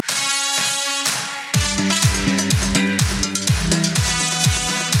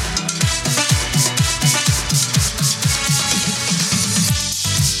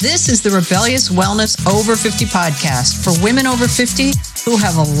This is the Rebellious Wellness Over 50 podcast for women over 50 who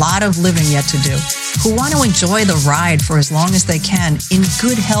have a lot of living yet to do, who want to enjoy the ride for as long as they can in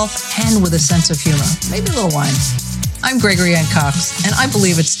good health and with a sense of humor, maybe a little wine. I'm Gregory Ann Cox, and I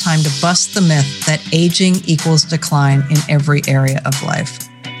believe it's time to bust the myth that aging equals decline in every area of life.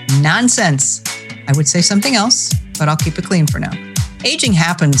 Nonsense. I would say something else, but I'll keep it clean for now. Aging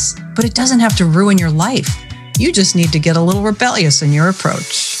happens, but it doesn't have to ruin your life. You just need to get a little rebellious in your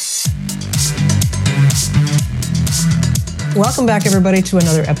approach. Welcome back, everybody, to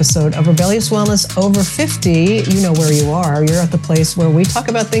another episode of Rebellious Wellness Over 50. You know where you are. You're at the place where we talk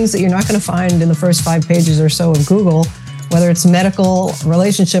about things that you're not going to find in the first 5 pages or so of Google, whether it's medical,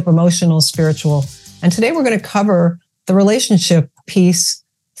 relationship, emotional, spiritual. And today we're going to cover the relationship piece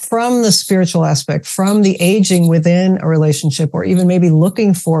from the spiritual aspect, from the aging within a relationship, or even maybe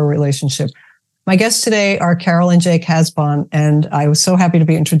looking for a relationship. My guests today are Carol and Jay Casbon, and I was so happy to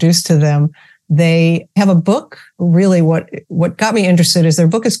be introduced to them. They have a book. Really, what got me interested is their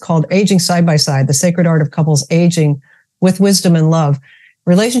book is called Aging Side by Side, The Sacred Art of Couples Aging with Wisdom and Love.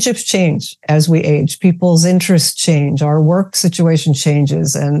 Relationships change as we age. People's interests change. Our work situation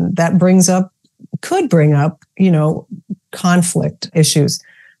changes, and that could bring up, conflict issues.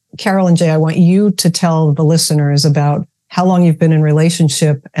 Carol and Jay, I want you to tell the listeners about how long you've been in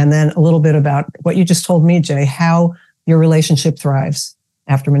relationship, and then a little bit about what you just told me, Jay, how your relationship thrives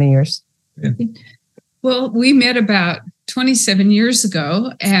after many years. Yeah. Well, we met about 27 years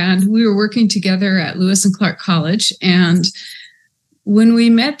ago, and we were working together at Lewis and Clark College. And when we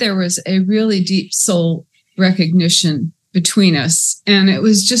met, there was a really deep soul recognition between us. And it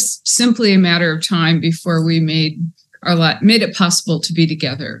was just simply a matter of time before we made it possible to be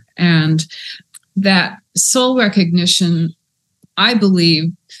together. And that soul recognition, I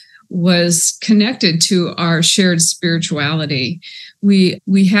believe, was connected to our shared spirituality.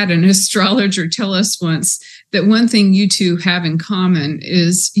 We had an astrologer tell us once that one thing you two have in common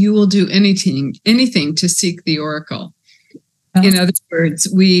is you will do anything to seek the oracle. Oh. In other words,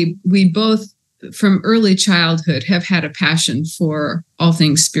 we both from early childhood have had a passion for all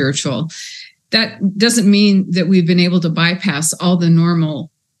things spiritual. That doesn't mean that we've been able to bypass all the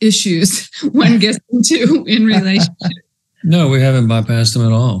normal issues one gets into in relationship. No, we haven't bypassed them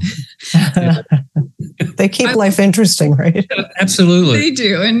at all. They keep life interesting, right? Absolutely. They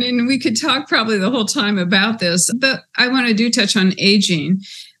do. And we could talk probably the whole time about this, but I want to touch on aging.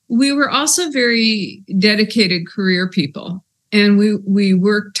 We were also very dedicated career people, and we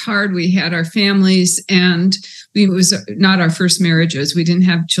worked hard. We had our families, and it was not our first marriages. We didn't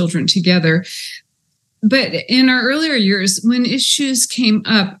have children together. But in our earlier years, when issues came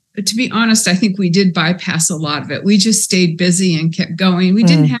up, to be honest, I think we did bypass a lot of it. We just stayed busy and kept going. We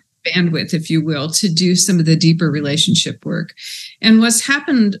didn't have bandwidth, if you will, to do some of the deeper relationship work. And what's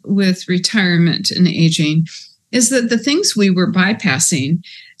happened with retirement and aging is that the things we were bypassing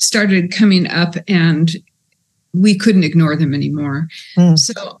started coming up, and we couldn't ignore them anymore.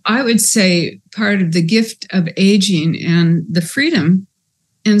 So I would say part of the gift of aging and the freedom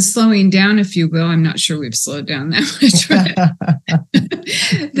and slowing down, if you will, I'm not sure we've slowed down that much,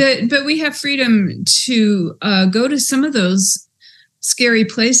 but we have freedom to go to some of those scary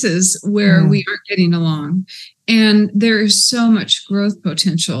places where we aren't getting along. And there is so much growth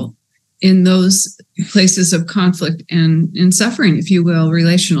potential in those places of conflict and in suffering, if you will,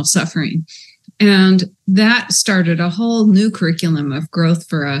 relational suffering. And that started a whole new curriculum of growth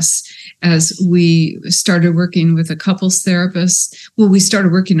for us as we started working with a couples therapist. Well, we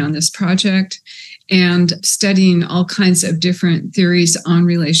started working on this project and studying all kinds of different theories on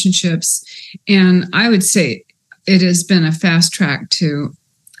relationships. And I would say it has been a fast track to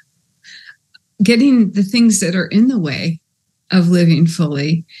getting the things that are in the way of living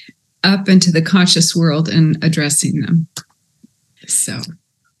fully up into the conscious world and addressing them. So.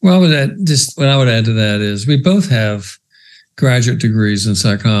 Well, what I would add to that is we both have graduate degrees in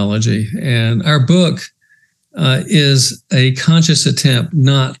psychology, and our book is a conscious attempt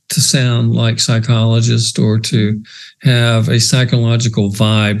not to sound like psychologists or to have a psychological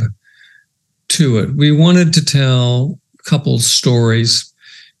vibe to it. We wanted to tell couples stories,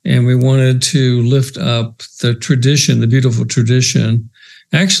 and we wanted to lift up the tradition, the beautiful tradition,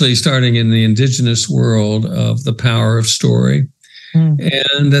 actually starting in the indigenous world of the power of story.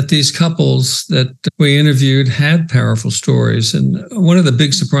 And that these couples that we interviewed had powerful stories. And one of the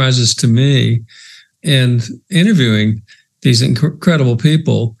big surprises to me in interviewing these incredible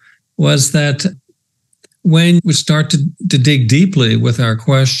people was that when we start to dig deeply with our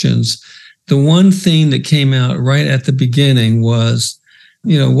questions, the one theme that came out right at the beginning was,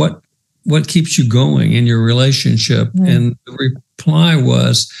 what keeps you going in your relationship? And the apply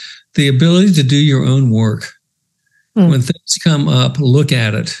was the ability to do your own work. When things come up, look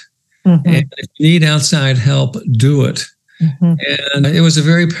at it. And if you need outside help, do it. And it was a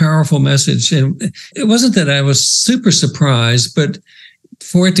very powerful message. And it wasn't that I was super surprised, but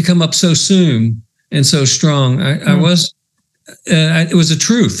for it to come up so soon and so strong, I was, it was a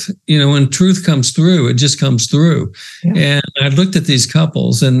truth. When truth comes through, it just comes through. Yeah. And I looked at these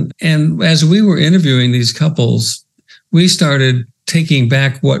couples, and as we were interviewing these couples, we started taking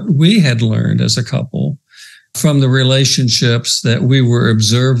back what we had learned as a couple from the relationships that we were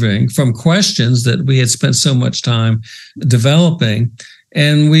observing, from questions that we had spent so much time developing.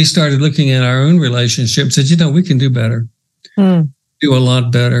 And we started looking at our own relationships and said, we can do better, do a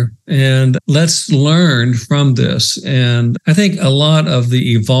lot better. And let's learn from this. And I think a lot of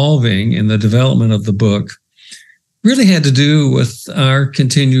the evolving in the development of the book really had to do with our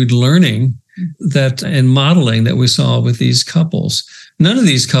continued learning and modeling that we saw with these couples. None of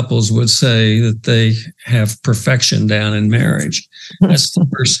these couples would say that they have perfection down in marriage. That's the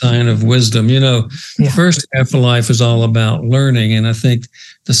first sign of wisdom. The first half of life is all about learning. And I think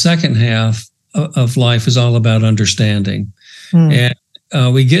the second half of life is all about understanding. And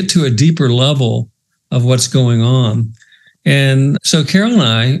we get to a deeper level of what's going on. And so Carol and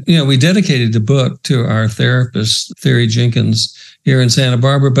I, we dedicated the book to our therapist, Thierry Jenkins, here in Santa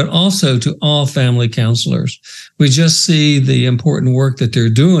Barbara, but also to all family counselors. We just see the important work that they're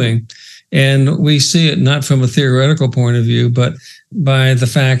doing. And we see it not from a theoretical point of view, but by the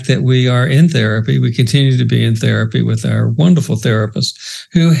fact that we are in therapy. We continue to be in therapy with our wonderful therapist,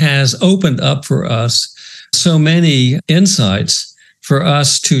 who has opened up for us so many insights for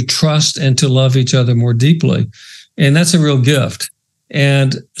us to trust and to love each other more deeply. And that's a real gift.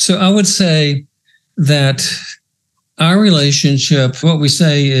 And so I would say that our relationship, what we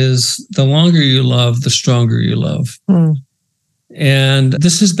say is the longer you love, the stronger you love. And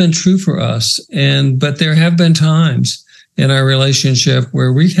this has been true for us. But there have been times in our relationship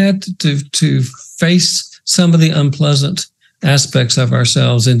where we had to face some of the unpleasant aspects of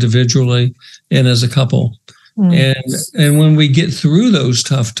ourselves individually and as a couple. And when we get through those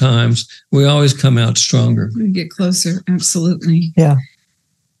tough times, we always come out stronger. We get closer. Absolutely. Yeah.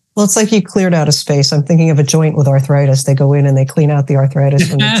 Well, it's like you cleared out a space. I'm thinking of a joint with arthritis. They go in and they clean out the arthritis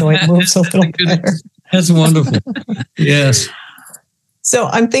when the joint moves a little better. That's wonderful. Yes. So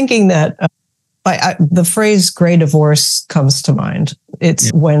I'm thinking that the phrase gray divorce comes to mind.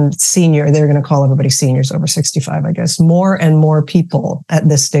 It's when they're going to call everybody seniors over 65, I guess. More and more people at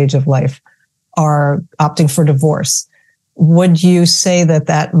this stage of life are opting for divorce. Would you say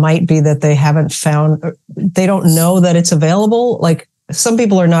that might be that they haven't found, they don't know that it's available? Like, some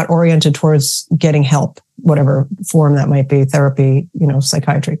people are not oriented towards getting help, whatever form that might be, therapy,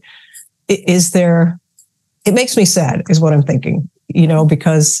 psychiatry. It makes me sad is what I'm thinking,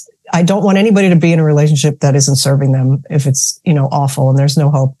 because I don't want anybody to be in a relationship that isn't serving them. If it's, awful and there's no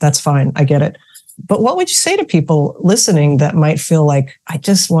hope, that's fine. I get it. But what would you say to people listening that might feel like, I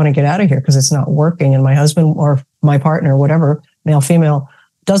just want to get out of here because it's not working and my husband or my partner, whatever, male, female,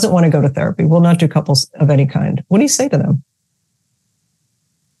 doesn't want to go to therapy, will not do couples of any kind? What do you say to them?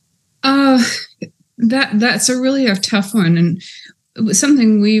 That's a really tough one, and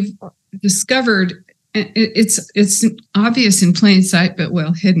something we've discovered. It's obvious in plain sight, but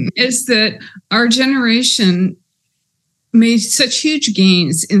well hidden. Is that our generation made such huge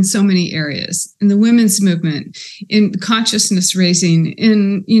gains in so many areas, in the women's movement, in consciousness raising,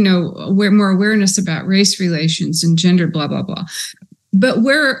 in more awareness about race relations and gender, blah blah blah. But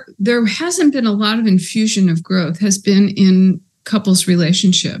where there hasn't been a lot of infusion of growth has been in couples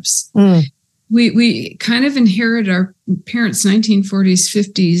relationships. We kind of inherit our parents' 1940s,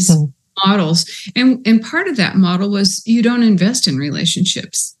 50s models. And part of that model was you don't invest in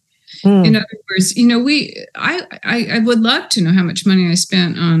relationships. In other words, I would love to know how much money I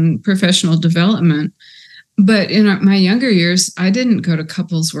spent on professional development. But in my younger years, I didn't go to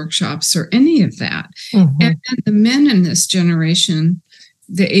couples workshops or any of that. And the men in this generation,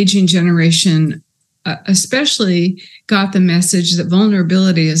 the aging generation, especially got the message that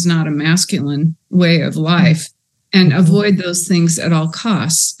vulnerability is not a masculine way of life and avoid those things at all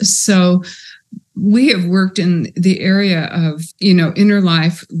costs. So we have worked in the area of, inner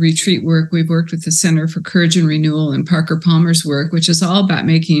life retreat work. We've worked with the Center for Courage and Renewal and Parker Palmer's work, which is all about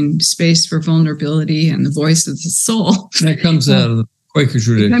making space for vulnerability and the voice of the soul. That comes out of the Quaker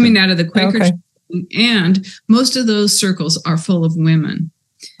tradition. Coming out of the Quaker tradition. And most of those circles are full of women.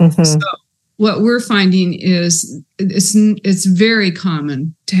 So what we're finding is it's very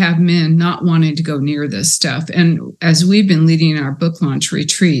common to have men not wanting to go near this stuff. And as we've been leading our book launch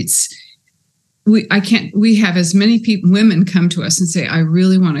retreats, we have as many women come to us and say, I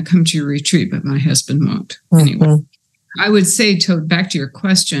really want to come to your retreat, but my husband won't. Anyway, I would say, back to your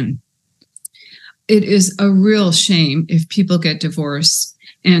question, it is a real shame if people get divorced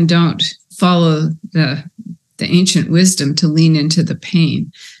and don't follow the ancient wisdom to lean into the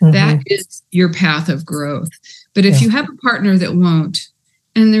pain. That is your path of growth. But if you have a partner that won't,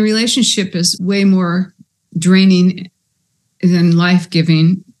 and the relationship is way more draining than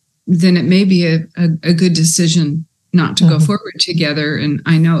life-giving, then it may be a good decision not to go forward together. And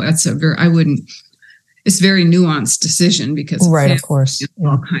I know it's a very nuanced decision because of course,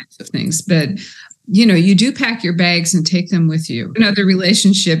 all kinds of things. But you do pack your bags and take them with you. Another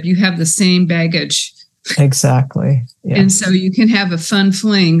relationship, you have the same baggage. Exactly. Yeah. And so you can have a fun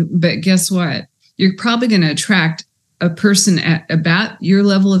fling, but guess what? You're probably going to attract a person at about your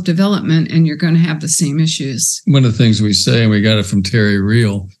level of development, and you're going to have the same issues. One of the things we say, and we got it from Terry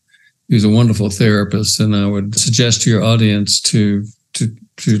Real, who's a wonderful therapist, and I would suggest to your audience to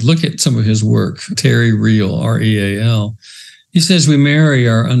look at some of his work. Terry Real, R-E-A-L. He says we marry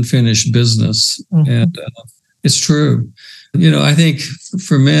our unfinished business, and it's true. I think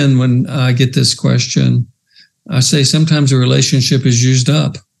for men, when I get this question, I say sometimes a relationship is used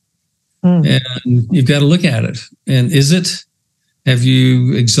up, and you've got to look at it. And is it? Have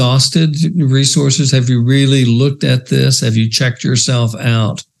you exhausted resources? Have you really looked at this? Have you checked yourself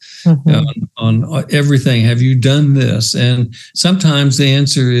out on everything? Have you done this? And sometimes the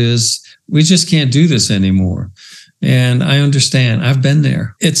answer is we just can't do this anymore. And I understand. I've been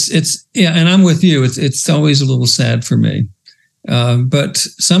there. And I'm with you. It's always a little sad for me. But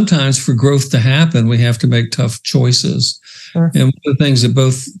sometimes for growth to happen, we have to make tough choices. Sure. And one of the things that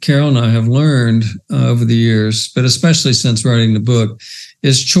both Carol and I have learned over the years, but especially since writing the book,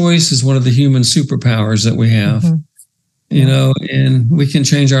 is choice is one of the human superpowers that we have. And we can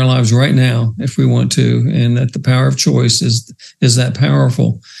change our lives right now if we want to. And that the power of choice is that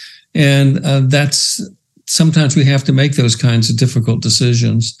powerful. And that's sometimes we have to make those kinds of difficult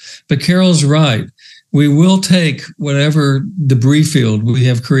decisions. But Carol's right. We will take whatever debris field we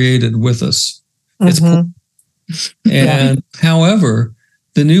have created with us. And however,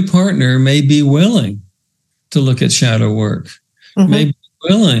 the new partner may be willing to look at shadow work, may be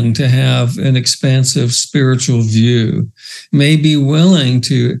willing to have an expansive spiritual view, may be willing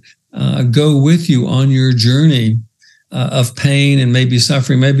to go with you on your journey of pain and maybe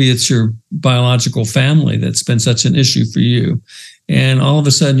suffering. Maybe it's your biological family that's been such an issue for you. And all of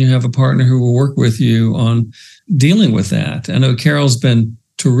a sudden you have a partner who will work with you on dealing with that. I know Carol's been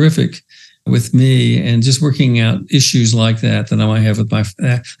terrific with me and just working out issues like that I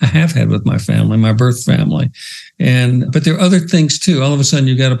have had with my family, my birth family. But there are other things too. All of a sudden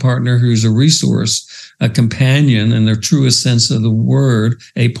you've got a partner who's a resource, a companion in the truest sense of the word,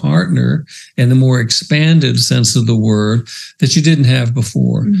 a partner in the more expanded sense of the word that you didn't have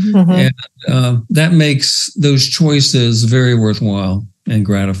before. And that makes those choices very worthwhile and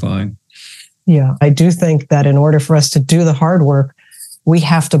gratifying. Yeah, I do think that in order for us to do the hard work, we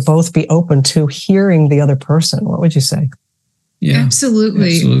have to both be open to hearing the other person. What would you say? Yeah,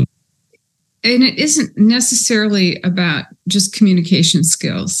 absolutely. And it isn't necessarily about just communication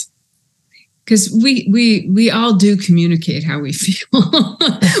skills, because we all do communicate how we feel.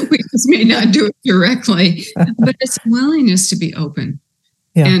 We just may not do it directly, but it's willingness to be open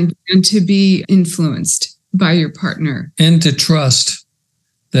and to be influenced by your partner. And to trust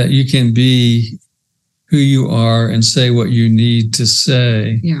that you can be who you are and say what you need to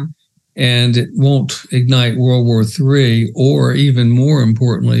say. Yeah. And it won't ignite World War III, or even more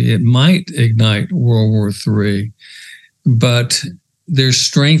importantly, it might ignite World War III. But there's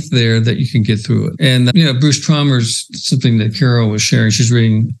strength there that you can get through it. And, Bruce Traumer's something that Carol was sharing. She's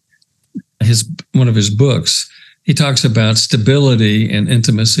reading one of his books. He talks about stability and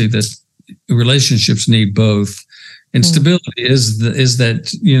intimacy, that relationships need both. And stability is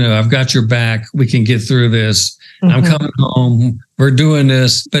that, I've got your back. We can get through this. I'm coming home. We're doing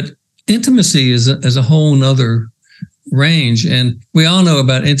this. But intimacy is a whole nother range. And we all know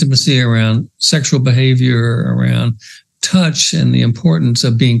about intimacy around sexual behavior, around touch, and the importance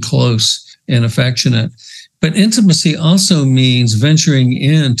of being close and affectionate. But intimacy also means venturing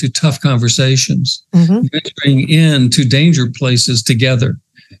into tough conversations, venturing into danger places together.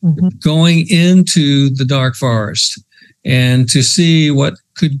 Going into the dark forest and to see what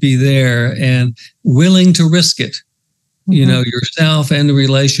could be there, and willing to risk it, yourself and the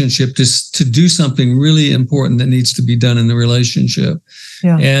relationship, to do something really important that needs to be done in the relationship.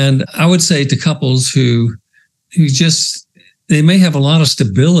 Yeah. And I would say to couples who they may have a lot of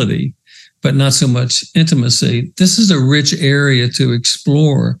stability, but not so much intimacy, this is a rich area to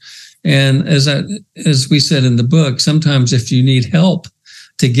explore, And as we said in the book, sometimes if you need help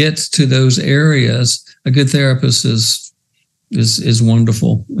to get to those areas, a good therapist is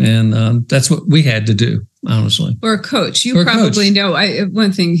wonderful. And that's what we had to do, honestly. Or a coach. You probably know.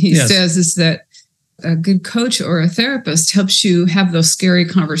 One thing he says is that a good coach or a therapist helps you have those scary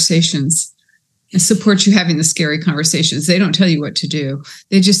conversations and supports you having the scary conversations. They don't tell you what to do.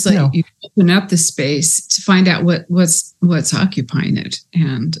 They just let you open up the space to find out what's occupying it.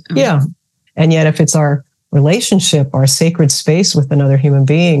 And and yet if it's our relationship, our sacred space with another human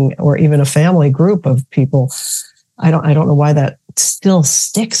being, or even a family group of people, I don't know why that still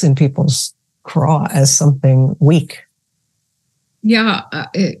sticks in people's craw as something weak. Yeah,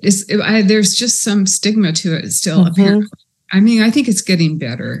 there's just some stigma to it still. Apparently, I mean, I think it's getting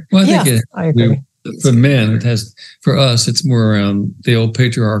better. Well, I agree. For men, it has. For us, it's more around the old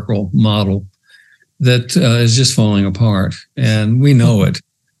patriarchal model that is just falling apart, and we know it.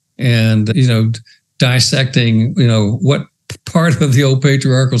 And dissecting, what part of the old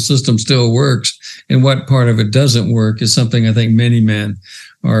patriarchal system still works and what part of it doesn't work is something I think many men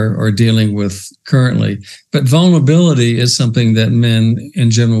are dealing with currently. But vulnerability is something that men in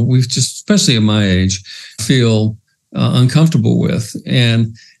general, especially at my age, feel uncomfortable with.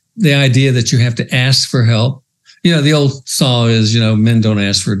 And the idea that you have to ask for help, the old saw is, men don't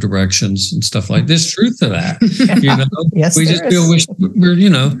ask for directions and stuff like this. Truth to that. Yes, we just feel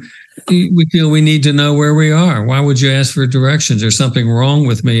we feel we need to know where we are. Why would you ask for directions? There's something wrong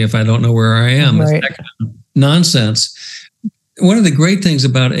with me if I don't know where I am. Right. It's that kind of nonsense. One of the great things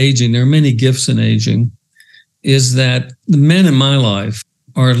about aging, there are many gifts in aging, is that the men in my life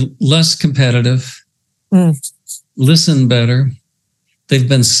are less competitive, listen better. They've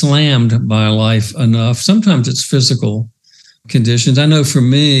been slammed by life enough. Sometimes it's physical conditions. I know for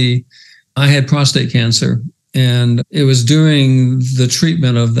me, I had prostate cancer, and it was during the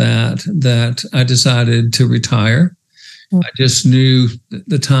treatment of that I decided to retire. I just knew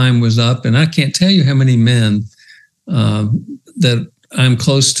the time was up, and I can't tell you how many men that I'm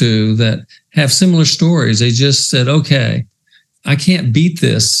close to that have similar stories. They just said, okay, I can't beat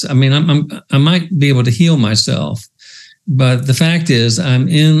this. I mean, I might be able to heal myself, but the fact is I'm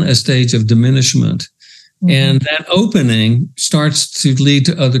in a stage of diminishment. And that opening starts to lead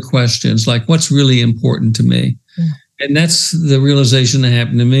to other questions like what's really important to me. And that's the realization that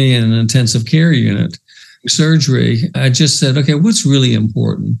happened to me in an intensive care unit. Surgery, I just said, okay, what's really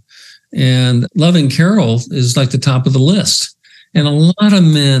important? And loving Carol is like the top of the list. And a lot of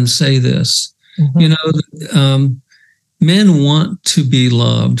men say this, men want to be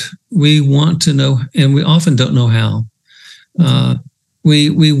loved. We want to know, and we often don't know how.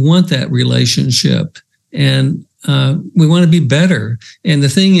 We want that relationship, and we want to be better. And the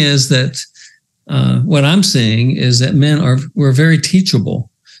thing is that what I'm seeing is that we're very teachable.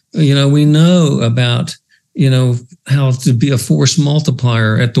 We know about, how to be a force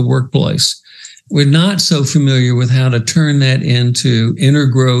multiplier at the workplace. We're not so familiar with how to turn that into inner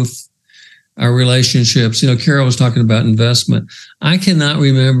growth, our relationships. Carol was talking about investment. I cannot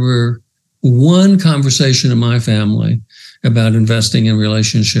remember one conversation in my family about investing in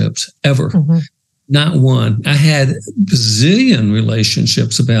relationships ever. Not one. I had a bazillion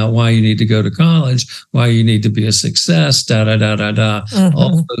relationships about why you need to go to college, why you need to be a success,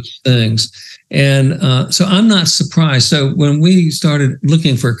 all those things. And so I'm not surprised. So when we started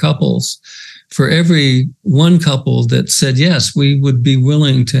looking for couples, for every one couple that said, yes, we would be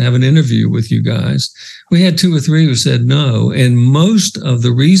willing to have an interview with you guys, we had 2 or 3 who said no. And most of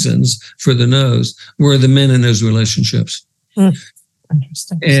the reasons for the no's were the men in those relationships.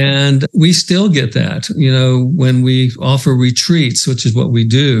 Interesting. And we still get that, when we offer retreats, which is what we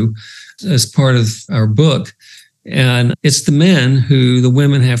do as part of our book. And it's the men who the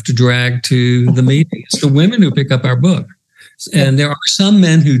women have to drag to the meeting. It's the women who pick up our book. And there are some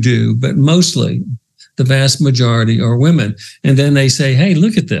men who do, but mostly the vast majority are women. And then they say, hey,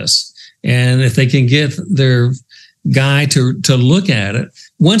 look at this. And if they can get their guy to look at it,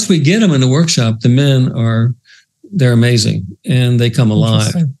 once we get them in the workshop, the men they're amazing and they come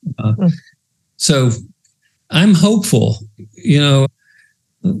alive. So I'm hopeful.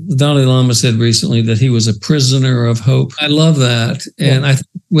 The Dalai Lama said recently that he was a prisoner of hope. I love that. And I think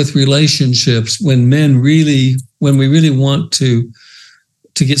with relationships, when we really want to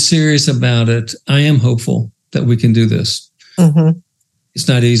get serious about it, I am hopeful that we can do this. It's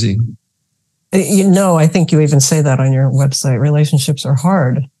not easy. I think you even say that on your website. Relationships are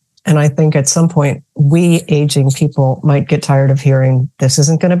hard. And I think at some point, we aging people might get tired of hearing, this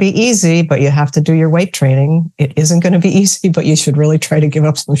isn't going to be easy, but you have to do your weight training. It isn't going to be easy, but you should really try to give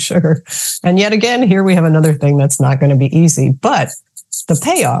up some sugar. And yet again, here we have another thing that's not going to be easy, but the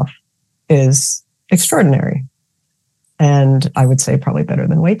payoff is extraordinary. And I would say probably better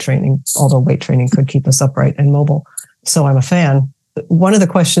than weight training, although weight training could keep us upright and mobile. So I'm a fan. One of the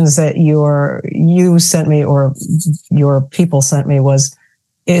questions that you sent me, or your people sent me, was,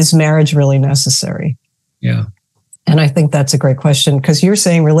 is marriage really necessary? Yeah. And I think that's a great question, because you're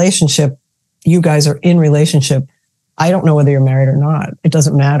saying relationship, you guys are in relationship. I don't know whether you're married or not. It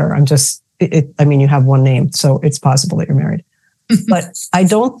doesn't matter. You have one name, so it's possible that you're married. But I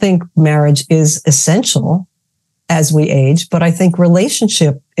don't think marriage is essential as we age, but I think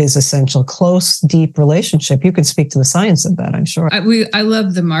relationship is essential. Close, deep relationship. You can speak to the science of that, I'm sure. I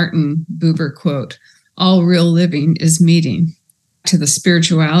love the Martin Buber quote, all real living is meeting. To the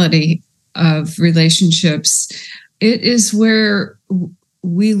spirituality of relationships, it is where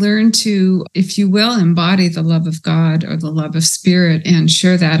we learn to, if you will, embody the love of God or the love of spirit and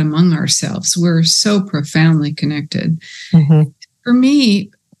share that among ourselves. We're so profoundly connected. Mm-hmm. For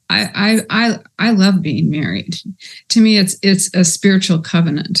me, I love being married. To me, it's a spiritual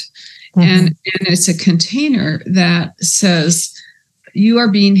covenant. Mm-hmm. And it's a container that says you are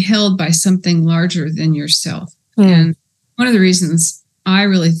being held by something larger than yourself. Mm. And one of the reasons I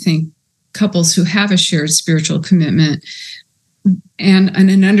really think couples who have a shared spiritual commitment and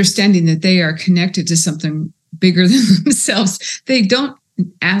an understanding that they are connected to something bigger than themselves, they don't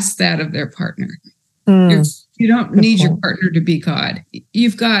ask that of their partner. You don't need your partner to be God.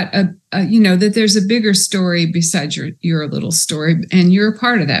 You've got that there's a bigger story besides your little story, and you're a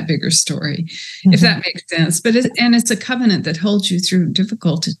part of that bigger story, if that makes sense. But it's a covenant that holds you through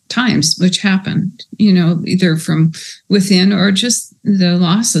difficult times, which happen, either from within or just the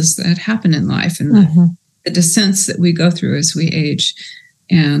losses that happen in life and the descents that we go through as we age.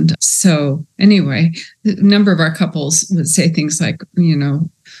 And so anyway, a number of our couples would say things like,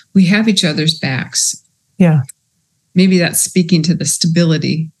 we have each other's backs. Yeah. Maybe that's speaking to the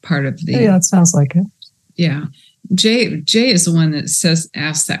stability part of the... Yeah, it sounds like it. Yeah. Jay is the one that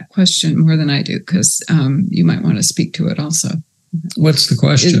asks that question more than I do, because you might want to speak to it also. What's the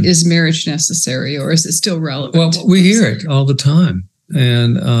question? Is marriage necessary, or is it still relevant? Well, we hear it all the time.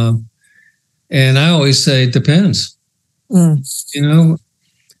 And I always say, it depends.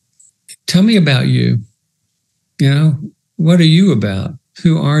 Tell me about you. What are you about?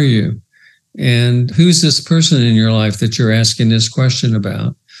 Who are you? And who's this person in your life that you're asking this question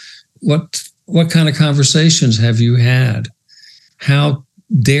about? What kind of conversations have you had? How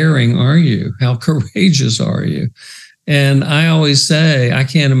daring are you? How courageous are you? And I always say, I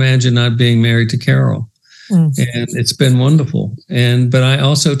can't imagine not being married to Carol. And it's been wonderful. But I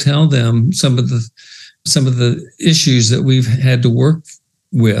also tell them some of the issues that we've had to work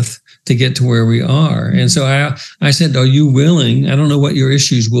with to get to where we are. And so I said, are you willing? I don't know what your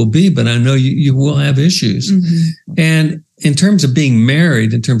issues will be, but I know you will have issues. Mm-hmm. And in terms of being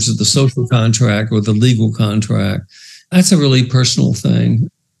married, in terms of the social contract or the legal contract, that's a really personal thing.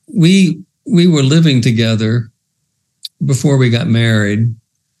 We were living together before we got married,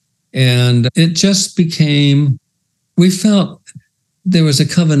 and it just became, we felt there was a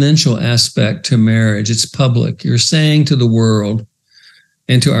covenantal aspect to marriage. It's public. You're saying to the world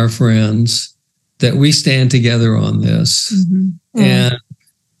and to our friends that we stand together on this. Mm-hmm. And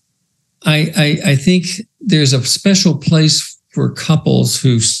I think there's a special place for couples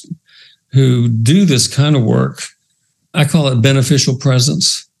who do this kind of work. I call it beneficial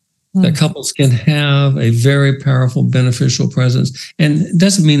presence. Mm-hmm. That couples can have a very powerful beneficial presence. And it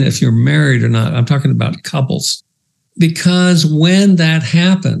doesn't mean if you're married or not. I'm talking about couples. Because when that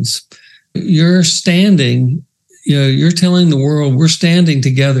happens, you're standing, you're telling the world we're standing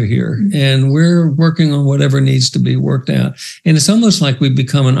together here and we're working on whatever needs to be worked out. And it's almost like we've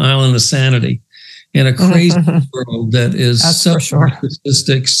become an island of sanity in a crazy world that is so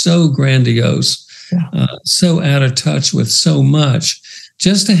narcissistic, so grandiose, so out of touch with so much.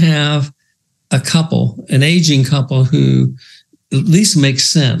 Just to have a couple, an aging couple who at least makes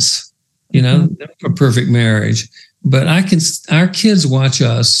sense, a perfect marriage. But our kids watch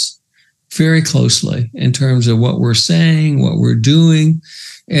us very closely in terms of what we're saying, what we're doing.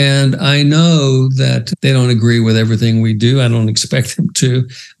 And I know that they don't agree with everything we do. I don't expect them to,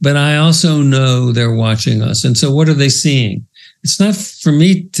 but I also know they're watching us. And so what are they seeing? It's not for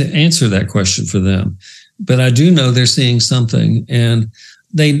me to answer that question for them, but I do know they're seeing something. And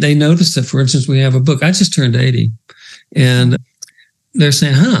they notice that, for instance, we have a book. I just turned 80 and they're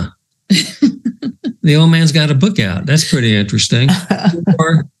saying, the old man's got a book out. That's pretty interesting.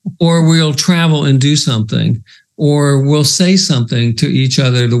 Or we'll travel and do something, or we'll say something to each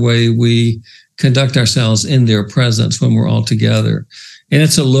other the way we conduct ourselves in their presence when we're all together. And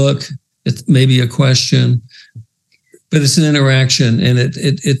it's a look, it's maybe a question. but it's an interaction, and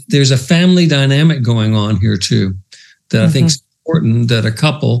it there's a family dynamic going on here too that I think is important, that a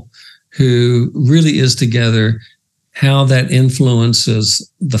couple who really is together, how that influences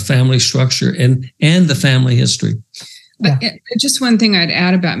the family structure and the family history. But just one thing I'd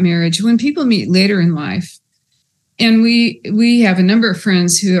add about marriage: when people meet later in life, and we have a number of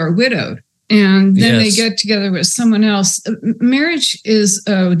friends who are widowed, and then they get together with someone else, marriage is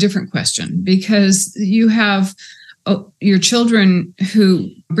a different question, because you have your children who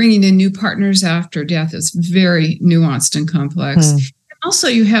bringing in new partners after death is very nuanced and complex. Also,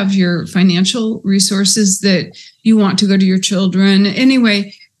 you have your financial resources that you want to go to your children.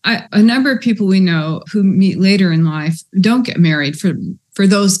 Anyway, a number of people we know who meet later in life don't get married for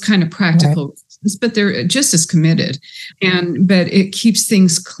those kind of practical reasons, but they're just as committed. But it keeps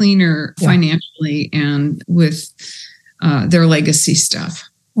things cleaner financially and with their legacy stuff.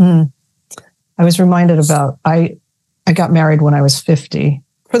 I was reminded about, I got married when I was 50.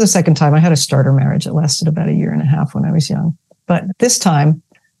 For the second time, I had a starter marriage. It lasted about a year and a half when I was young. But this time,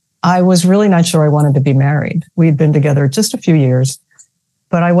 I was really not sure I wanted to be married. We had been together just a few years,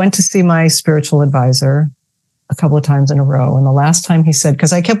 but I went to see my spiritual advisor a couple of times in a row. And the last time he said,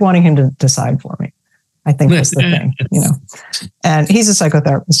 because I kept wanting him to decide for me, I think was the thing, And he's a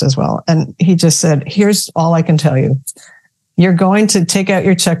psychotherapist as well. And he just said, here's all I can tell you. You're going to take out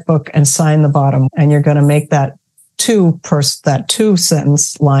your checkbook and sign the bottom, and you're going to make that two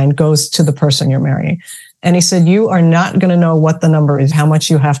sentence line goes to the person you're marrying. And he said, you are not going to know what the number is, how much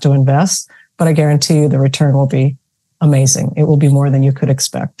you have to invest, but I guarantee you the return will be amazing. It will be more than you could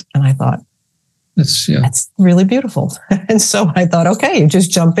expect. And I thought, that's really beautiful. And so I thought, okay, you just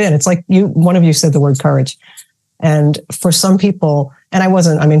jump in. It's like one of you said the word courage. And for some people,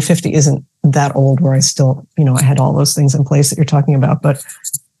 and 50 isn't that old where I still, I had all those things in place that you're talking about, but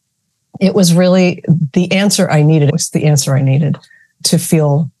it was really the answer I needed. It was the answer I needed to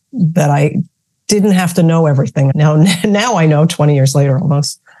feel that I didn't have to know everything. Now I know 20 years later,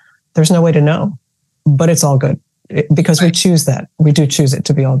 almost, there's no way to know, but it's all good because we choose that. We do choose it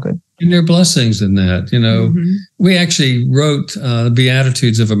to be all good. And there are blessings in that. We actually wrote the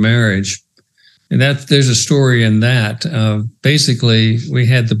Beatitudes of a Marriage, and there's a story in that. Basically, we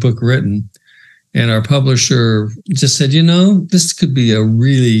had the book written, and our publisher just said, this could be a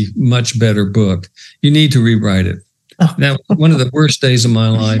really much better book. You need to rewrite it. That was one of the worst days of my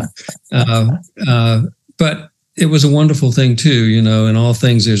life. But it was a wonderful thing too, in all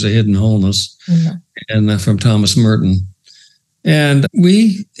things there's a hidden wholeness. And from Thomas Merton. And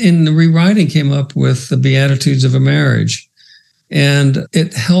we, in the rewriting, came up with the Beatitudes of a Marriage. And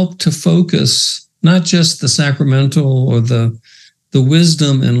it helped to focus not just the sacramental or the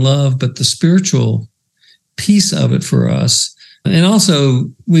wisdom and love, but the spiritual piece of it for us. And also,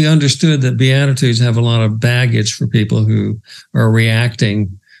 we understood that Beatitudes have a lot of baggage for people who are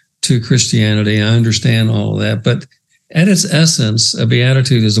reacting to Christianity. I understand all of that. But at its essence, a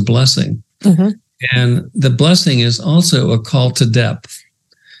Beatitude is a blessing. And the blessing is also a call to depth,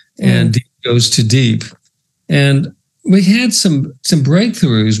 and deep goes to deep. And we had some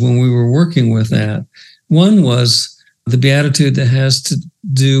breakthroughs when we were working with that. One was the Beatitude that has to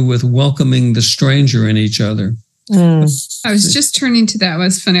do with welcoming the stranger in each other. I was just turning to that. It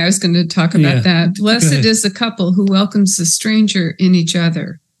was funny. I was going to talk about that. Blessed is the couple who welcomes the stranger in each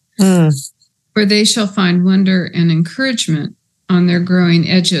other, for they shall find wonder and encouragement on their growing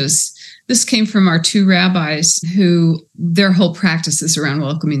edges. This came from our two rabbis who their whole practice is around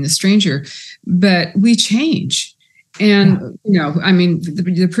welcoming the stranger, but we change. And,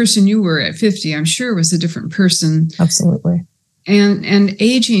 the person you were at 50, I'm sure was a different person. Absolutely. And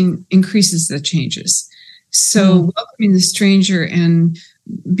aging increases the changes. So welcoming the stranger and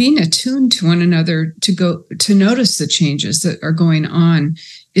being attuned to one another to notice the changes that are going on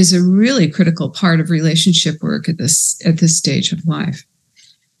is a really critical part of relationship work at this stage of life.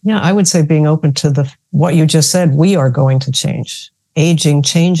 Yeah, I would say being open to what you just said, we are going to change. Aging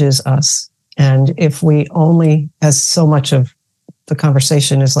changes us. And if we only, as so much of the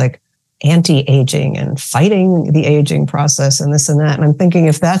conversation is like anti-aging and fighting the aging process and this and that. And I'm thinking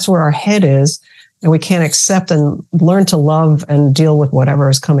if that's where our head is and we can't accept and learn to love and deal with whatever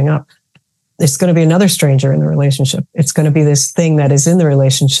is coming up, it's going to be another stranger in the relationship. It's going to be this thing that is in the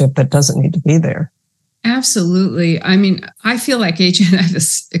relationship that doesn't need to be there. Absolutely. I feel like aging, I have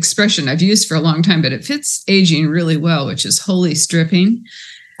this expression I've used for a long time, but it fits aging really well, which is holy stripping.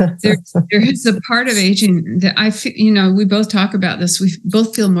 There is a part of aging that I feel, we both talk about this. We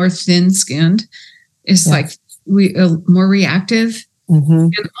both feel more thin-skinned. It's like we are more reactive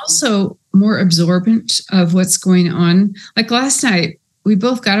and also more absorbent of what's going on. Like last night, we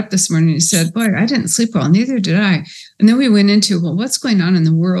both got up this morning and he said, boy, I didn't sleep well. Neither did I. And then we went into, well, what's going on in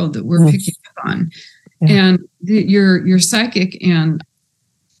the world that we're picking up on? Yeah. And your psychic and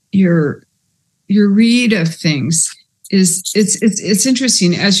your read of things it's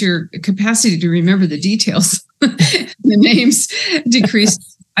interesting as your capacity to remember the details, the names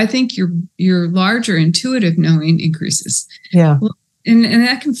decreases. I think your larger intuitive knowing increases. Yeah. Well, and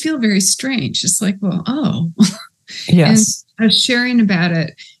that can feel very strange. It's like, well, oh. Yes. And sharing about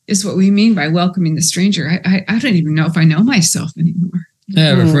it is what we mean by welcoming the stranger. I don't even know if I know myself anymore. I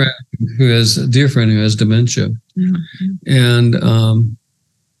have a dear friend who has dementia. Mm-hmm. And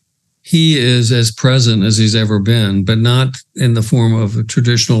he is as present as he's ever been, but not in the form of a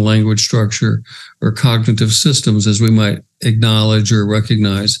traditional language structure or cognitive systems as we might acknowledge or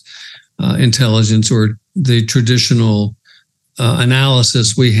recognize intelligence or the traditional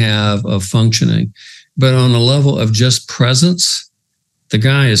analysis we have of functioning. But on a level of just presence, the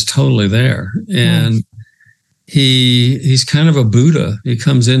guy is totally there. And he's kind of a Buddha. He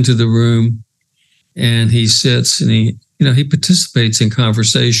comes into the room and he sits and he participates in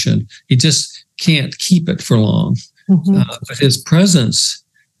conversation. He just can't keep it for long. Mm-hmm. But his presence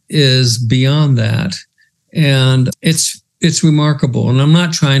is beyond that. And it's remarkable. And I'm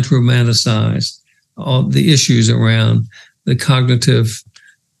not trying to romanticize all the issues around the cognitive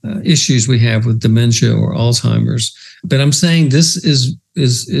issues we have with dementia or Alzheimer's. But I'm saying this is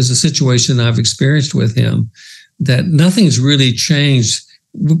a situation I've experienced with him, that nothing's really changed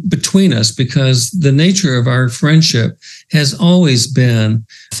between us because the nature of our friendship has always been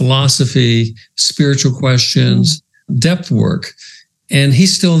philosophy, spiritual questions, depth work. And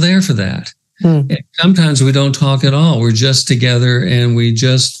he's still there for that. And sometimes we don't talk at all. We're just together and we'll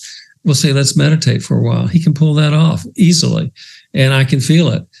say, let's meditate for a while. He can pull that off easily and I can feel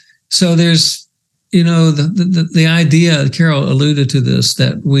it. So there's, the idea, Carol alluded to this,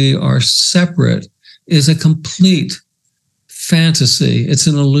 that we are separate is a complete fantasy. It's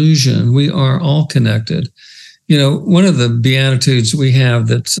an illusion. We are all connected. One of the Beatitudes we have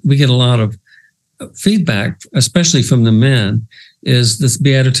that we get a lot of feedback, especially from the men, is this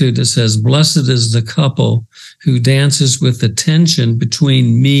Beatitude that says, blessed is the couple who dances with the tension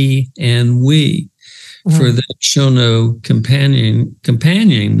between me and we, for they shall know companioning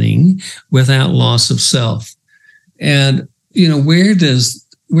without loss of self. And, where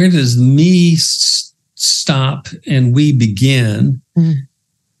does me stop and we begin,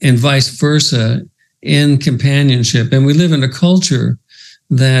 and vice versa in companionship? And we live in a culture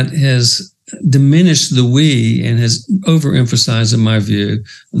that has diminished the we and has overemphasized, in my view,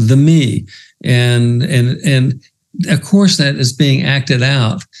 the me. And of course that is being acted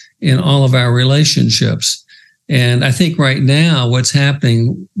out in all of our relationships. And I think right now what's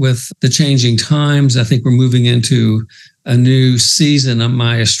happening with the changing times, I think we're moving into a new season. Of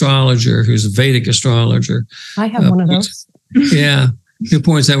my astrologer, who's a Vedic astrologer, I have one of those. Yeah, who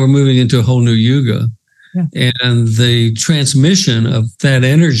points out we're moving into a whole new yuga. Yeah. And the transmission of that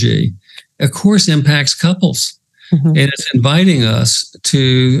energy, of course, impacts couples. Mm-hmm. And it's inviting us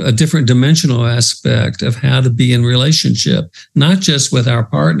to a different dimensional aspect of how to be in relationship, not just with our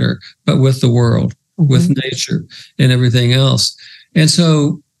partner, but with the world, with nature and everything else. And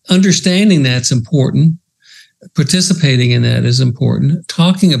so understanding that's important. Participating in that is important.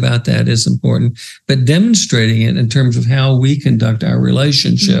 Talking about that is important, but demonstrating it in terms of how we conduct our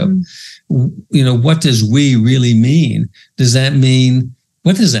relationship. What does we really mean? What does that mean?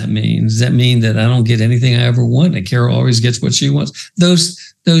 Does that mean that I don't get anything I ever want and Carol always gets what she wants? Those,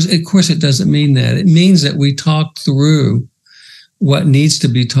 of course, it doesn't mean that. It means that we talk through what needs to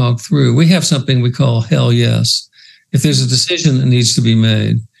be talked through. We have something we call hell yes. If there's a decision that needs to be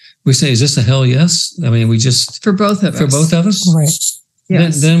made, we say, is this a hell yes? I mean, we just... For both of us? Right.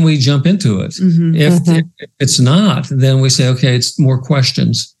 Yes. Then we jump into it. If it's not, then we say, okay, it's more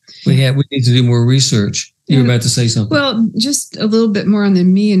questions. We need to do more research. You were about to say something. Well, just a little bit more on the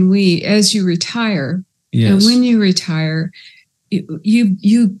me and we. As you retire, and when you retire,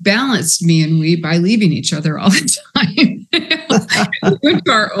 you balanced me and we by leaving each other all the time. We went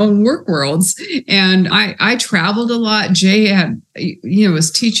to our own work worlds, and I traveled a lot. Jay had,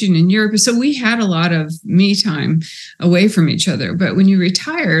 was teaching in Europe, so we had a lot of me time away from each other. But when you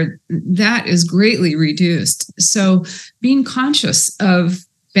retire, that is greatly reduced. So being conscious of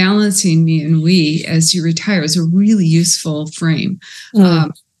balancing me and we as you retire is a really useful frame.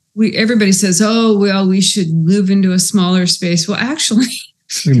 Everybody says, oh, well, we should move into a smaller space. Well, actually,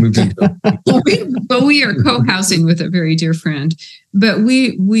 we moved into we are co-housing with a very dear friend, but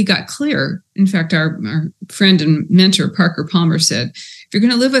we got clear. In fact, our friend and mentor, Parker Palmer, said, if you're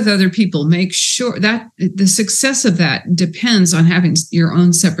going to live with other people, make sure that the success of that depends on having your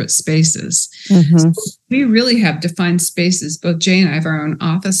own separate spaces. So we really have defined spaces. Both Jay and I have our own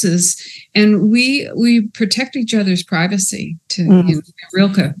offices, and we protect each other's privacy.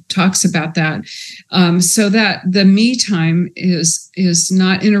 Rilke talks about that, so that the me time is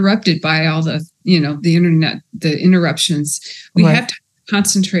not interrupted by all the the internet, the interruptions. We have to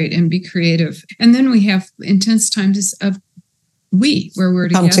concentrate and be creative, and then we have intense times of where we're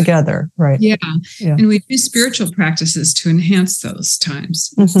come together, right? Yeah, and we do spiritual practices to enhance those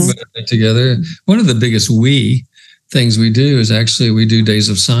times. Together, one of the biggest things we do is actually we do days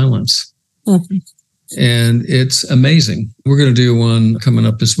of silence. And it's amazing. We're going to do one coming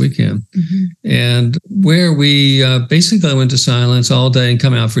up this weekend. And where we basically go into silence all day and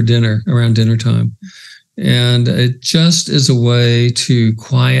come out for dinner around dinner time. And it just is a way to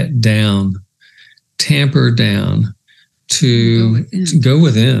quiet down, tamper down, to go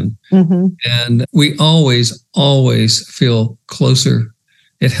within. And we always feel closer.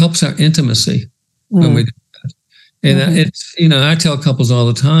 It helps our intimacy when we do. And it's, I tell couples all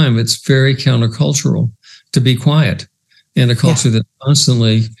the time, it's very countercultural to be quiet in a culture that's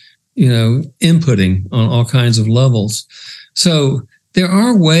constantly, inputting on all kinds of levels. So there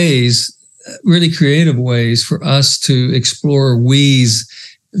are ways, really creative ways for us to explore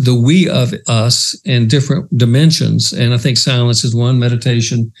the we of us in different dimensions. And I think silence is one,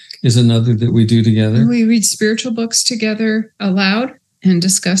 meditation is another that we do together. We read spiritual books together aloud and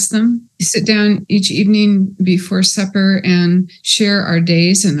discuss them. We sit down each evening before supper and share our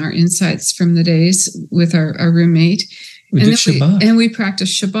days and our insights from the days with our roommate. We do Shabbat. And we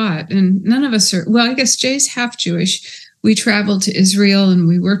practice Shabbat. And none of us I guess Jay's half Jewish. We traveled to Israel and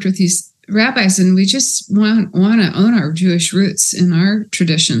we worked with these rabbis, and we just want to own our Jewish roots in our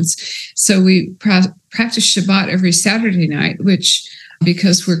traditions. So we practice Shabbat every Saturday night, which,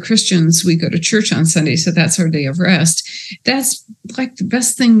 because we're Christians, we go to church on Sunday, so that's our day of rest. That's like the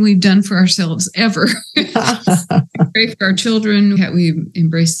best thing we've done for ourselves ever. We pray for our children. We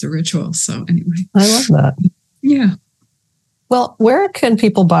embrace the ritual. So anyway. I love that. Yeah. Well, where can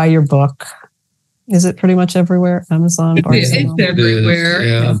people buy your book? Is it pretty much everywhere? Amazon, Barnes & Noble? It's everywhere.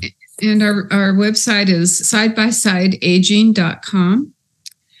 Yeah. And our website is sidebyside.aging.com.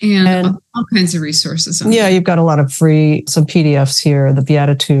 And all kinds of resources. You've got a lot of some PDFs here, the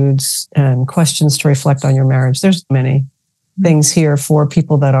Beatitudes and questions to reflect on your marriage. There's many things here for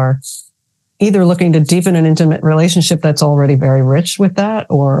people that are either looking to deepen an intimate relationship that's already very rich with that,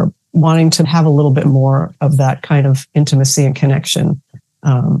 or wanting to have a little bit more of that kind of intimacy and connection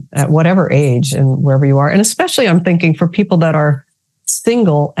at whatever age and wherever you are. And especially I'm thinking for people that are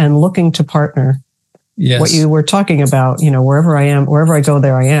single and looking to partner. Yes. What you were talking about, wherever I am, wherever I go,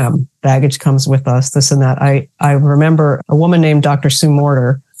 there I am. Baggage comes with us, this and that. I remember a woman named Dr. Sue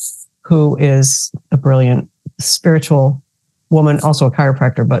Morter, who is a brilliant spiritual woman, also a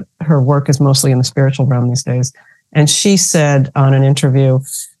chiropractor, but her work is mostly in the spiritual realm these days. And she said on an interview,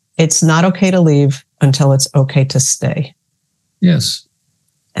 it's not okay to leave until it's okay to stay. Yes.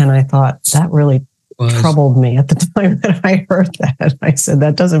 And I thought that really troubled me at the time that I heard that. I said,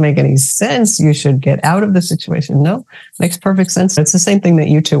 that doesn't make any sense. You should get out of the situation. No, makes perfect sense. It's the same thing that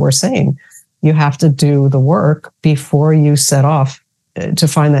you two were saying. You have to do the work before you set off to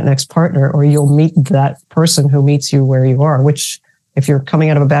find that next partner, or you'll meet that person who meets you where you are, which if you're coming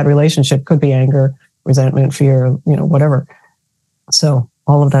out of a bad relationship could be anger, resentment, fear, whatever. So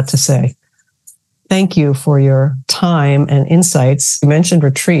all of that to say, thank you for your time and insights. You mentioned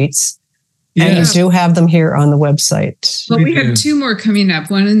retreats. Yeah. And you do have them here on the website. Well, we have two more coming up,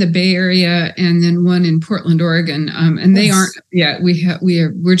 one in the Bay Area and then one in Portland, Oregon. And they aren't yet.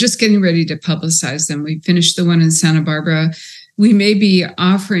 We're just getting ready to publicize them. We finished the one in Santa Barbara. We may be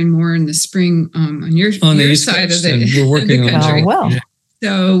offering more in the spring on your side of the we're working the country. on well.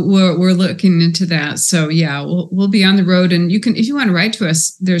 So we're looking into that. So we'll be on the road, and you can, if you want to write to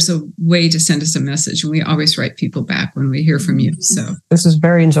us, there's a way to send us a message, and we always write people back when we hear from you. So this is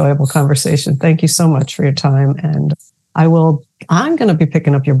very enjoyable conversation. Thank you so much for your time, and I'm going to be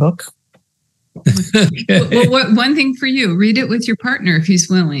picking up your book. Okay. Well, one thing for you, read it with your partner if he's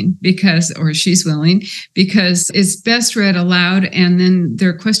willing, or she's willing, because it's best read aloud. And then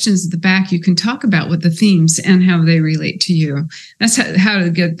there are questions at the back you can talk about with the themes and how they relate to you. That's how to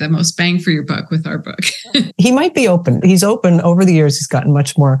get the most bang for your buck with our book. He might be open. He's open over the years. He's gotten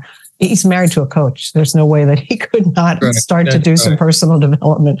much more. He's married to a coach. There's no way that he could not start to do some personal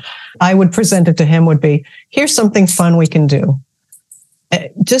development. I would present it to him would be, here's something fun we can do.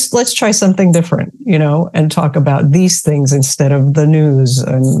 Just let's try something different, and talk about these things instead of the news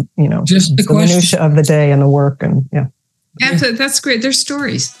and, just the minutia of the day and the work. And That's great. There's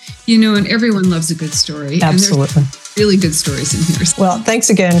stories, and everyone loves a good story. Absolutely. And there's really good stories in here. Well, thanks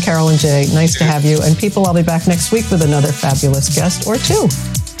again, Carol and Jay. Nice to have you. And people, I'll be back next week with another fabulous guest or two.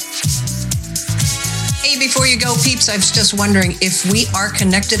 Hey, before you go, peeps, I was just wondering if we are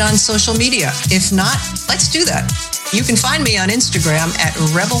connected on social media. If not, let's do that. You can find me on Instagram at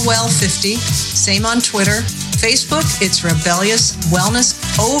RebelWell50. Same on Twitter. Facebook, it's Rebellious Wellness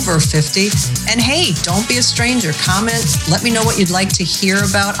Over 50. And hey, don't be a stranger. Comment. Let me know what you'd like to hear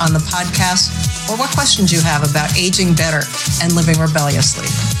about on the podcast or what questions you have about aging better and living rebelliously.